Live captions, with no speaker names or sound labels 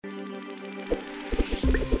Hello,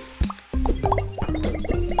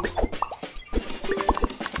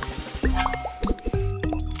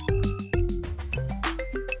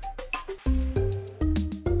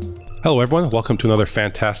 everyone. Welcome to another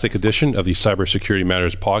fantastic edition of the Cybersecurity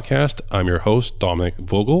Matters podcast. I'm your host, Dominic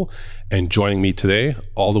Vogel, and joining me today,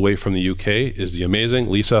 all the way from the UK, is the amazing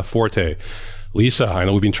Lisa Forte. Lisa, I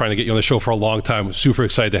know we've been trying to get you on the show for a long time. Super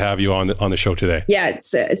excited to have you on the show today. Yeah,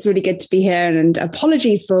 it's really good to be here, and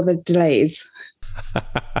apologies for all the delays.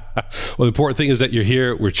 Well, the important thing is that you're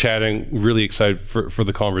here. We're chatting. Really excited for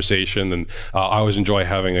the conversation, and I always enjoy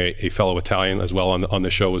having a fellow Italian as well on the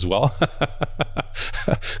show as well.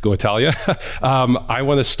 Go Italia. I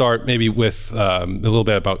want to start maybe with a little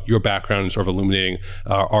bit about your background and sort of illuminating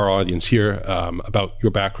our audience here about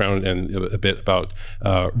your background and a bit about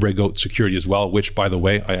Red Goat Security as well, which, by the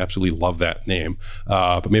way, I absolutely love that name.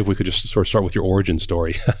 But maybe if we could just sort of start with your origin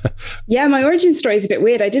story. Yeah, my origin story is a bit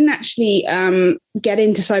weird. I didn't actually get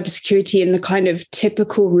into cybersecurity in the kind of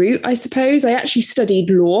typical route, I suppose. I actually studied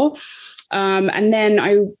law, and then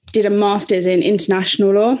I did a master's in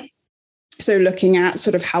international law. So looking at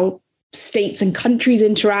sort of how states and countries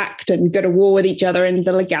interact and go to war with each other and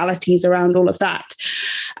the legalities around all of that.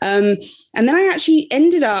 And then I actually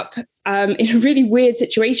ended up in a really weird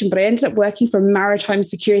situation, but I ended up working for a maritime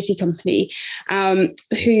security company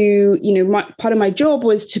who, part of my job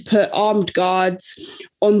was to put armed guards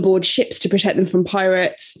on board ships to protect them from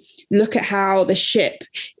pirates, look at how the ship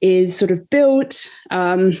is sort of built,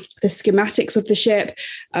 the schematics of the ship,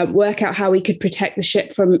 work out how we could protect the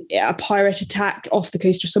ship from a pirate attack off the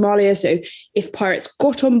coast of Somalia. So if pirates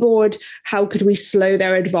got on board, how could we slow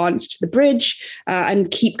their advance to the bridge and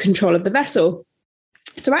keep control of the vessel?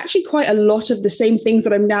 So actually quite a lot of the same things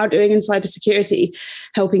that I'm now doing in cybersecurity,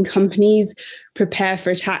 helping companies prepare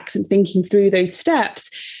for attacks and thinking through those steps,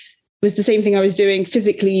 was the same thing I was doing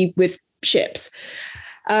physically with ships.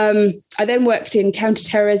 I then worked in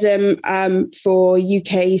counterterrorism for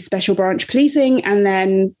UK Special Branch Policing, and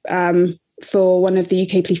then for one of the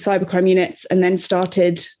UK Police Cybercrime units, and then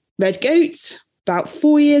started Red Goat about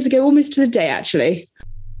 4 years ago, almost to the day, actually.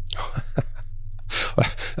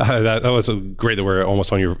 That was great that we're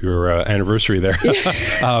almost on your anniversary there.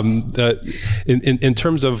 In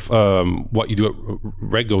terms of what you do at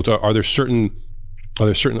Red Goat, are there certain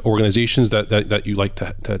organizations that you like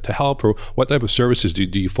to help, or what type of services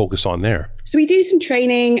do you focus on there? So we do some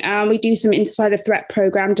training, we do some insider threat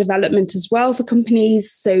program development as well for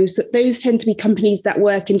companies. So those tend to be companies that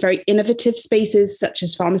work in very innovative spaces such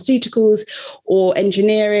as pharmaceuticals or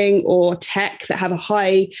engineering or tech that have a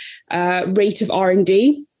high rate of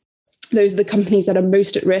R&D. Those are the companies that are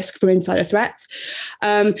most at risk from insider threats.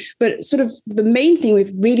 But sort of the main thing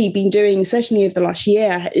we've really been doing, certainly over the last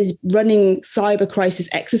year, is running cyber crisis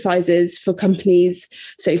exercises for companies.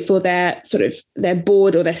 So for their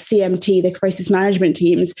board or their CMT, their crisis management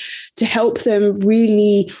teams, to help them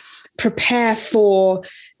really prepare for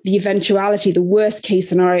the eventuality, the worst case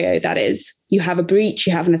scenario, that is, you have a breach,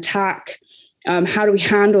 you have an attack. How do we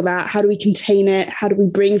handle that? How do we contain it? How do we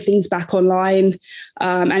bring things back online?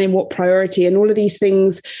 And in what priority? And all of these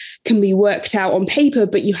things can be worked out on paper,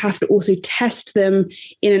 but you have to also test them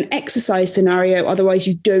in an exercise scenario. Otherwise,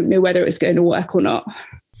 you don't know whether it's going to work or not.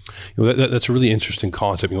 That's a really interesting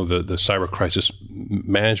concept, the cyber crisis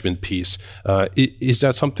management piece. Is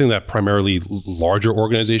that something that primarily larger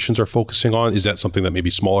organizations are focusing on? Is that something that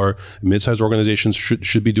maybe smaller, mid-sized organizations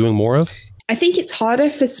should be doing more of? I think it's harder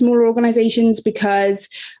for smaller organizations because,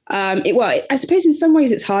 I suppose in some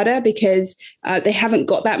ways it's harder because they haven't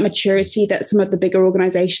got that maturity that some of the bigger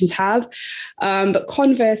organizations have. But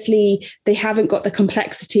conversely, they haven't got the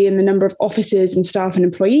complexity and the number of offices and staff and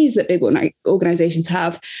employees that big organizations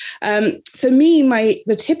have. For me,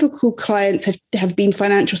 the typical clients have been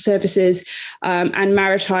financial services and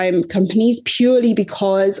maritime companies purely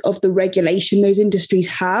because of the regulation those industries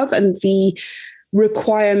have and the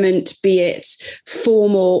requirement, be it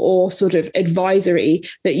formal or sort of advisory,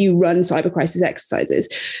 that you run cyber crisis exercises.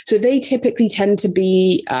 So they typically tend to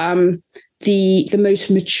be the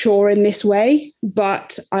most mature in this way.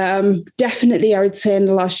 But definitely, I would say in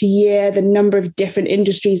the last year, the number of different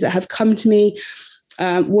industries that have come to me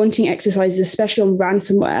wanting exercises, especially on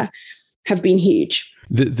ransomware, have been huge.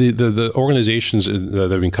 The organizations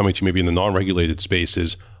that have been coming to maybe in the non-regulated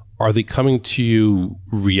spaces, are they coming to you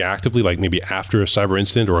reactively, like maybe after a cyber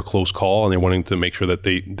incident or a close call, and they're wanting to make sure that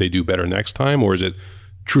they do better next time? Or is it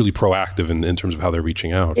truly proactive in terms of how they're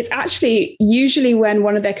reaching out? It's actually usually when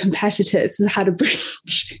one of their competitors has had a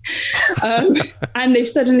breach and they've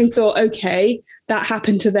suddenly thought, okay, that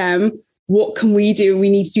happened to them. what can we do? We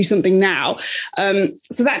need to do something now.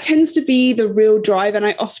 So that tends to be the real drive. And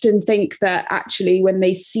I often think that actually when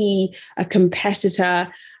they see a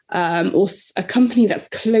competitor or a company that's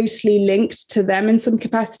closely linked to them in some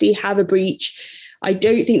capacity have a breach, I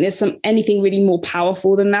don't think there's anything really more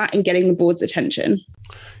powerful than that in getting the board's attention.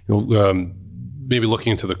 Maybe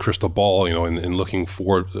looking into the crystal ball, and looking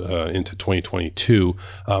forward into 2022,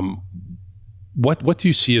 what do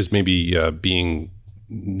you see as maybe being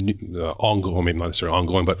ongoing, maybe not necessarily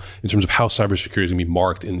ongoing, but in terms of how cybersecurity is going to be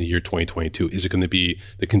marked in the year 2022? Is it going to be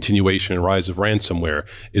the continuation and rise of ransomware?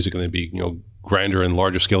 Is it going to be, grander and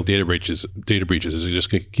larger scale data breaches? Is it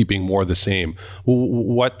just going to keep being more of the same?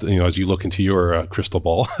 What, as you look into your crystal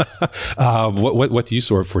ball, what do you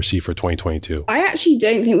sort of foresee for 2022? I actually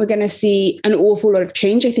don't think we're going to see an awful lot of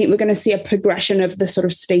change. I think we're going to see a progression of the sort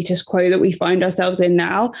of status quo that we find ourselves in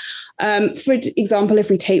now. For example,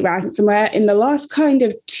 if we take ransomware, in the last kind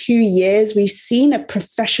of 2 years, we've seen a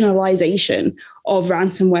professionalization of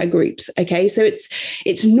ransomware groups. Okay, so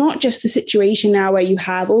it's not just the situation now where you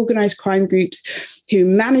have organized crime groups who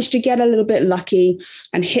manage to get a little bit lucky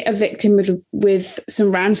and hit a victim with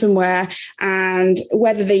some ransomware, and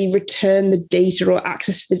whether they return the data or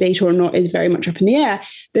access to the data or not is very much up in the air.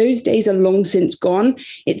 Those days are long since gone.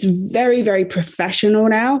 It's very, very professional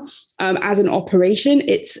now as an operation.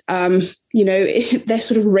 It's they're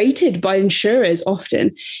sort of rated by insurers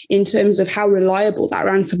often in terms of how reliable that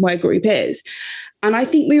ransomware group is. And I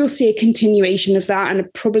think we will see a continuation of that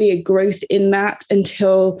and probably a growth in that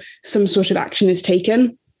until some sort of action is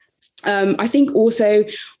taken. I think also,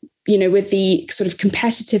 with the sort of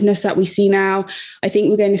competitiveness that we see now, I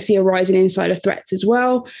think we're going to see a rise in insider threats as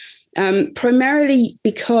well. Primarily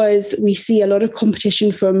because we see a lot of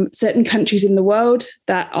competition from certain countries in the world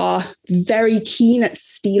that are very keen at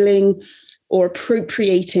stealing or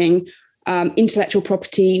appropriating intellectual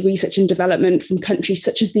property, research and development from countries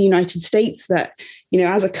such as the United States that,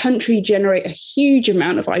 as a country generate a huge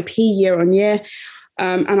amount of IP year on year.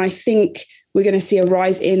 And I think we're going to see a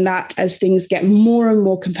rise in that as things get more and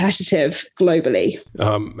more competitive globally.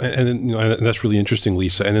 And that's really interesting,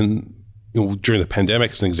 Lisa. And then, during the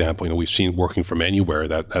pandemic, as an example, we've seen working from anywhere,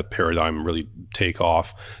 that paradigm really take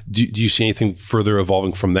off. Do you see anything further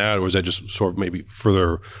evolving from that, or is that just sort of maybe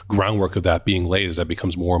further groundwork of that being laid as that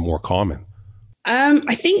becomes more and more common?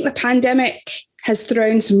 I think the pandemic has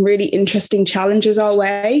thrown some really interesting challenges our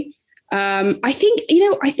way. I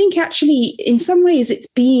think actually in some ways it's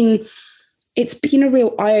been a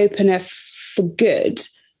real eye-opener for good.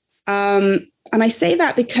 And I say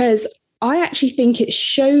that because I actually think it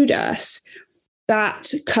showed us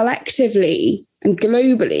that collectively and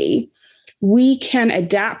globally, we can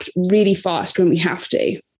adapt really fast when we have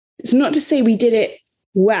to. It's not to say we did it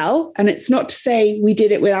well, and it's not to say we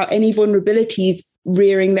did it without any vulnerabilities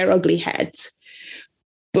rearing their ugly heads.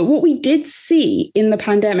 But what we did see in the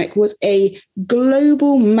pandemic was a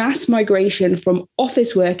global mass migration from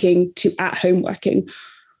office working to at-home working,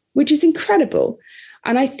 which is incredible.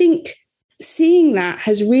 And I think seeing that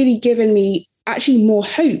has really given me actually more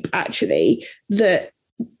hope, that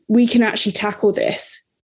we can actually tackle this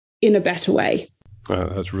in a better way.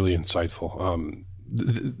 That's really insightful.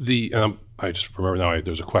 I just remember now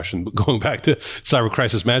there's a question going back to cyber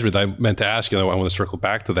crisis management I meant to ask you. I want to circle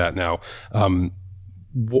back to that now.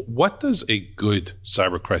 What does a good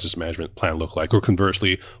cyber crisis management plan look like? Or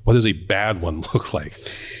conversely, what does a bad one look like?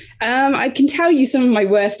 I can tell you some of my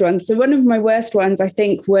worst ones. So one of my worst ones, I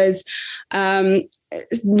think, was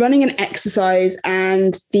running an exercise,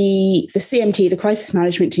 and the CMT, the crisis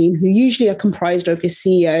management team, who usually are comprised of your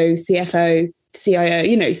CEO, CFO,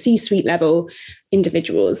 CIO, C-suite level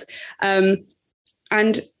individuals.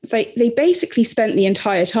 And they basically spent the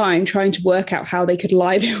entire time trying to work out how they could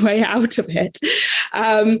lie their way out of it.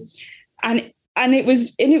 And it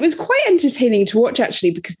was quite entertaining to watch,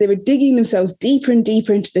 actually, because they were digging themselves deeper and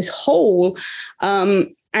deeper into this hole.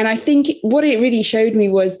 And I think what it really showed me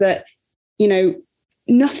was that,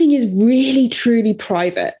 nothing is really truly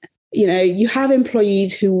private. You have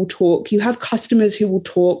employees who will talk, you have customers who will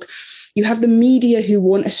talk, you have the media who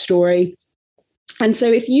want a story. And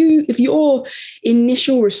so if your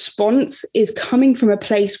initial response is coming from a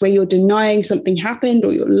place where you're denying something happened,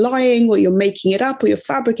 or you're lying, or you're making it up, or you're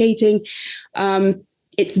fabricating,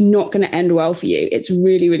 it's not going to end well for you. It's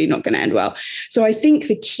really, really not going to end well. So I think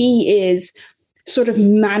the key is sort of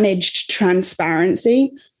managed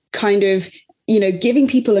transparency, kind of, giving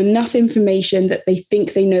people enough information that they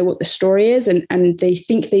think they know what the story is, and they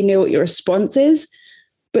think they know what your response is.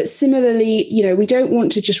 But similarly, we don't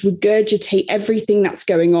want to just regurgitate everything that's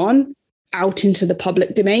going on out into the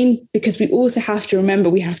public domain, because we also have to remember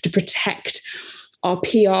we have to protect our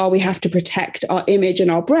PR, we have to protect our image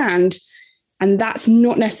and our brand. And that's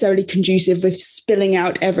not necessarily conducive with spilling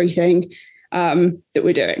out everything that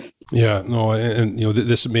we're doing. Yeah, no, and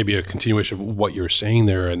this may be a continuation of what you're saying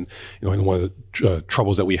there, and and one of the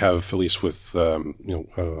troubles that we have, at least with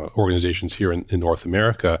organizations here in North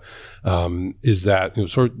America, is that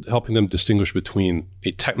sort of helping them distinguish between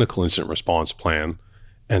a technical incident response plan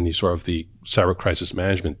and the sort of the cyber crisis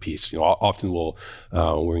management piece. Often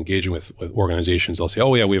we're engaging with organizations. They'll say,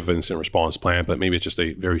 "Oh yeah, we have an incident response plan," but maybe it's just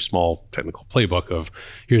a very small technical playbook of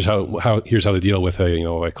here's how to deal with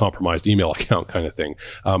a compromised email account kind of thing.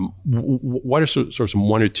 What are sort of some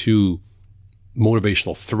one or two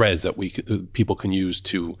motivational threads that people can use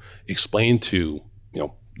to explain to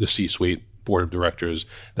the C-suite, board of directors,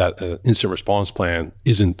 that an incident response plan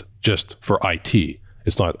isn't just for IT?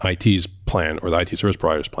 It's not IT's plan or the IT service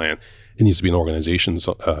provider's plan. It needs to be an organization's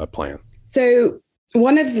plan. So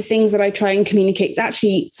one of the things that I try and communicate is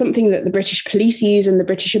actually something that the British police use and the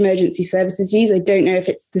British emergency services use. I don't know if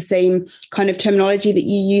it's the same kind of terminology that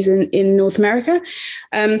you use in North America.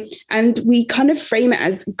 And we kind of frame it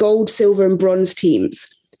as gold, silver, and bronze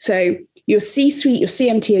teams. So your C-suite, your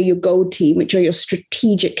CMT are your gold team, which are your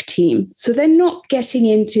strategic team. So they're not getting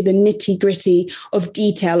into the nitty-gritty of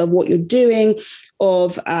detail of what you're doing,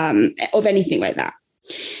 of anything like that.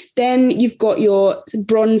 Then you've got your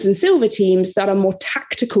bronze and silver teams that are more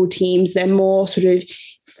tactical teams. They're more sort of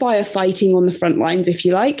firefighting on the front lines, if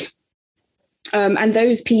you like. And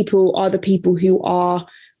those people are the people who are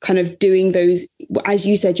kind of doing those, as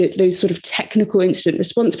you said, those sort of technical incident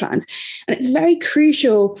response plans. And it's very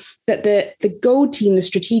crucial that the gold team, the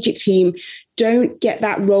strategic team, don't get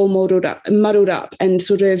that role muddled up and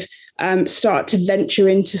sort of start to venture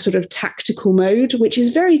into sort of tactical mode, which is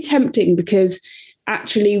very tempting because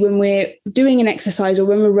actually when we're doing an exercise or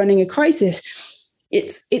when we're running a crisis,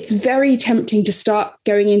 it's very tempting to start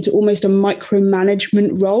going into almost a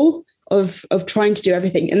micromanagement role of trying to do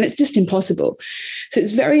everything. And it's just impossible. So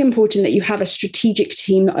it's very important that you have a strategic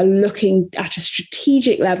team that are looking at a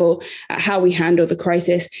strategic level at how we handle the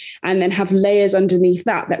crisis, and then have layers underneath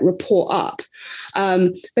that report up.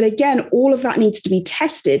 But again, all of that needs to be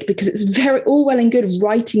tested, because it's very all well and good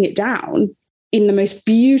writing it down in the most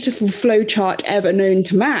beautiful flowchart ever known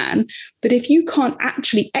to man. But if you can't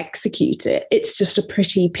actually execute it, it's just a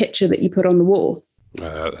pretty picture that you put on the wall.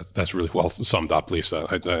 That's really well summed up, Lisa.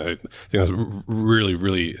 I think that's really,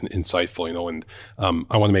 really insightful, and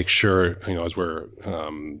I want to make sure, as we're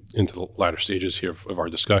into the latter stages here of our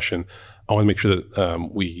discussion, I want to make sure that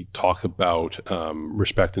we talk about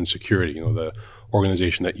Respect and Security, the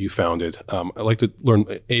organization that you founded. I'd like to learn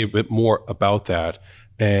a bit more about that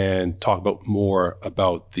and talk about more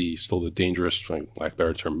about the dangerous, for lack of a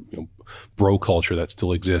better term, bro culture that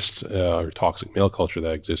still exists, or toxic male culture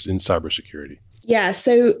that exists in cybersecurity. Yeah,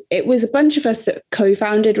 so it was a bunch of us that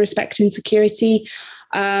co-founded Respect and Security.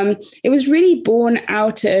 It was really born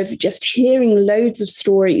out of just hearing loads of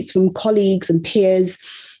stories from colleagues and peers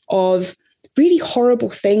of really horrible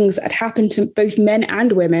things that had happened to both men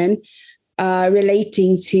and women,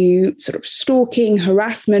 relating to sort of stalking,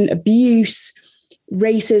 harassment, abuse,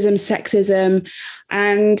 racism, sexism.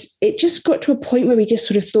 And it just got to a point where we just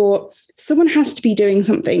sort of thought, someone has to be doing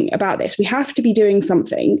something about this. We have to be doing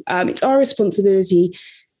something. It's our responsibility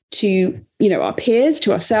to, our peers,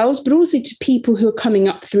 to ourselves, but also to people who are coming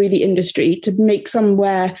up through the industry, to make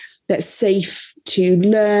somewhere that's safe to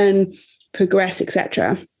learn, progress,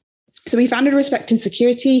 etc. So we founded Respect and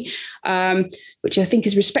Security, which I think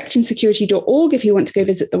is respectandsecurity.org if you want to go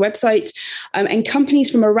visit the website. And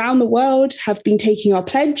companies from around the world have been taking our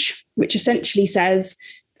pledge, which essentially says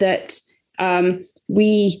that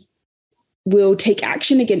we will take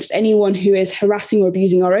action against anyone who is harassing or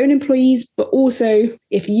abusing our own employees. But also,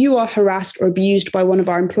 if you are harassed or abused by one of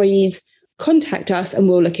our employees, contact us and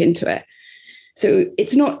we'll look into it. So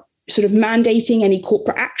it's not sort of mandating any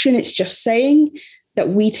corporate action. It's just saying that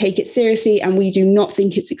we take it seriously and we do not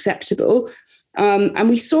think it's acceptable. And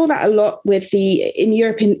we saw that a lot in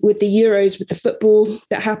Europe, with the Euros, with the football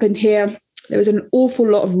that happened here. There was an awful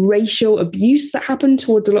lot of racial abuse that happened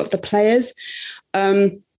towards a lot of the players.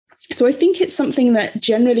 So I think it's something that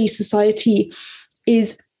generally society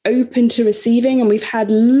is open to receiving. And we've had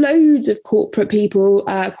loads of corporate people,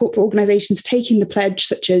 corporate organizations taking the pledge,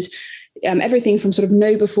 such as everything from sort of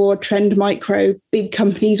KnowBe4, Trend Micro, big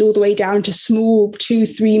companies, all the way down to small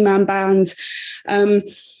 2-3 man bands.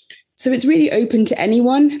 So it's really open to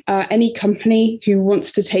anyone, any company who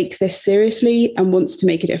wants to take this seriously and wants to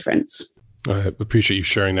make a difference. I appreciate you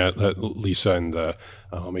sharing that, Lisa, and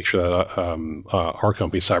I'll make sure that our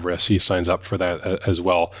company, CyberSC, signs up for that as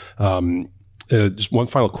well. Just one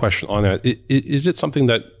final question on that. Is it something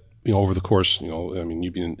that, over the course,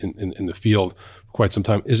 you've been in the field for quite some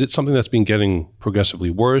time. Is it something that's been getting progressively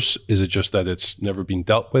worse? Is it just that it's never been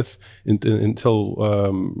dealt with until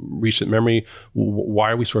recent memory?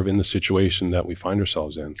 Why are we sort of in the situation that we find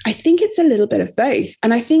ourselves in? I think it's a little bit of both.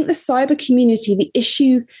 And I think the cyber community, the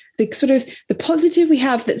issue, the positive we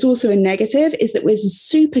have that's also a negative is that we're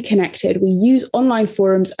super connected. We use online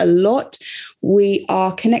forums a lot. We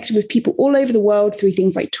are connected with people all over the world through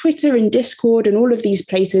things like Twitter and Discord and all of these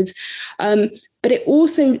places. But it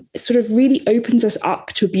also sort of really opens us up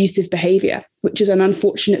to abusive behavior, which is an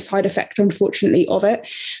unfortunate side effect, unfortunately, of it.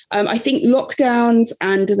 I think lockdowns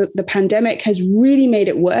and the pandemic has really made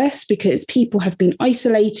it worse because people have been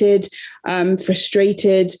isolated,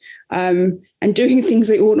 frustrated, and doing things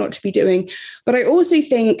they ought not to be doing. But I also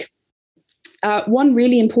think one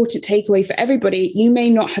really important takeaway for everybody, you may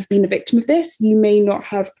not have been a victim of this. You may not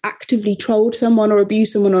have actively trolled someone or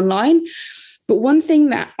abused someone online. But one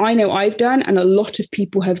thing that I know I've done, and a lot of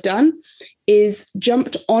people have done, is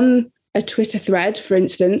jumped on a Twitter thread, for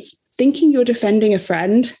instance, thinking you're defending a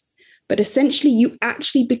friend, but essentially you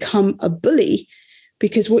actually become a bully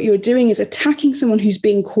because what you're doing is attacking someone who's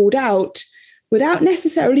being called out without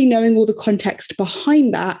necessarily knowing all the context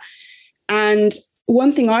behind that. And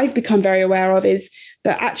one thing I've become very aware of is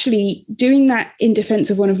that actually doing that in defense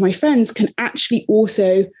of one of my friends can actually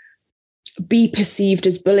also be perceived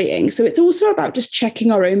as bullying. So it's also about just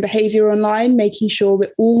checking our own behavior online, making sure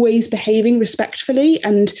we're always behaving respectfully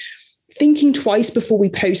and thinking twice before we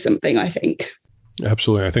post something, I think.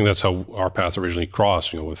 Absolutely. I think that's how our paths originally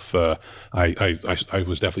crossed, with, I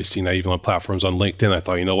was definitely seeing that even on platforms on LinkedIn. I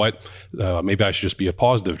thought, you know what, maybe I should just be a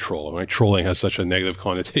positive troll. Right? Trolling has such a negative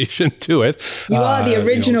connotation to it. You are the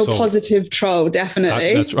original positive troll,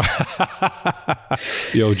 definitely. That's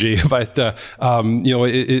right. Yo, gee, but,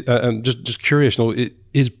 just curious, it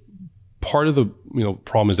is part of the,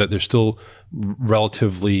 problem is that there's still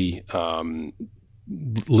relatively,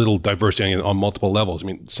 little diversity on multiple levels. I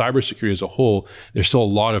mean, cybersecurity as a whole, there's still a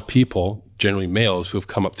lot of people, generally males, who have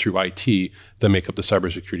come up through IT that make up the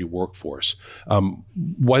cybersecurity workforce.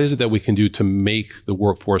 What is it that we can do to make the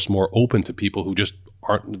workforce more open to people who just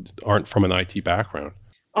aren't from an IT background?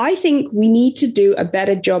 I think we need to do a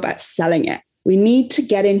better job at selling it. We need to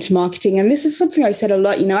get into marketing. And this is something I said a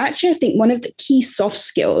lot. Actually, I think one of the key soft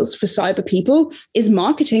skills for cyber people is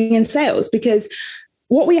marketing and sales, because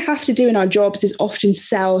what we have to do in our jobs is often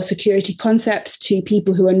sell security concepts to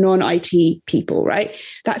people who are non-IT people, right?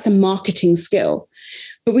 That's a marketing skill.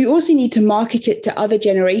 But we also need to market it to other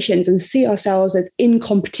generations and see ourselves as in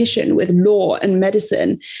competition with law and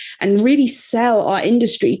medicine and really sell our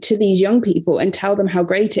industry to these young people and tell them how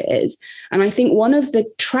great it is. And I think one of the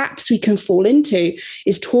traps we can fall into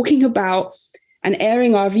is talking about and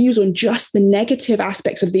airing our views on just the negative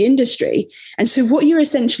aspects of the industry. And so what you're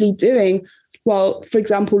essentially doing, while, for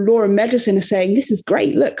example, law and medicine are saying, this is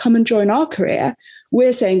great, look, come and join our career.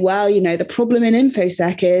 We're saying, well, the problem in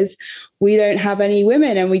InfoSec is we don't have any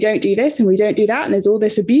women and we don't do this and we don't do that. And there's all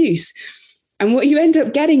this abuse. And what you end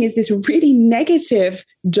up getting is this really negative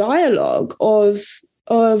dialogue of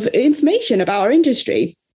information about our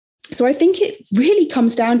industry. So I think it really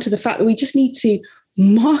comes down to the fact that we just need to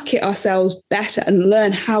market ourselves better and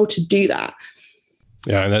learn how to do that.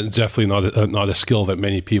 Yeah, and that's definitely not a skill that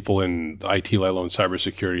many people in IT, let alone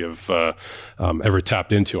cybersecurity, have ever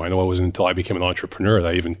tapped into. I know it wasn't until I became an entrepreneur that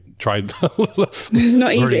I even tried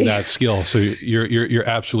learning that skill. So you're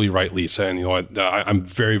absolutely right, Lisa. And I'm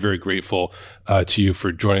very, very grateful to you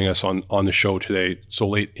for joining us on the show today, so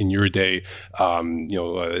late in your day.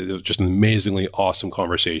 It was just an amazingly awesome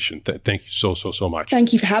conversation. Thank you so much.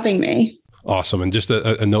 Thank you for having me. Awesome. And just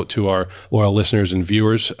a note to our loyal listeners and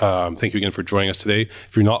viewers, thank you again for joining us today.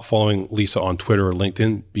 If you're not following Lisa on Twitter or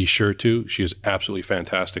LinkedIn, be sure to. She is absolutely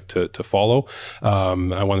fantastic to follow.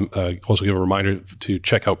 I want to also give a reminder to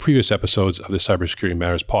check out previous episodes of the Cybersecurity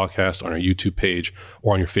Matters podcast on our YouTube page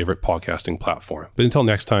or on your favorite podcasting platform. But until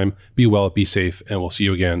next time, be well, be safe, and we'll see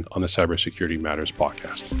you again on the Cybersecurity Matters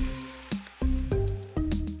podcast.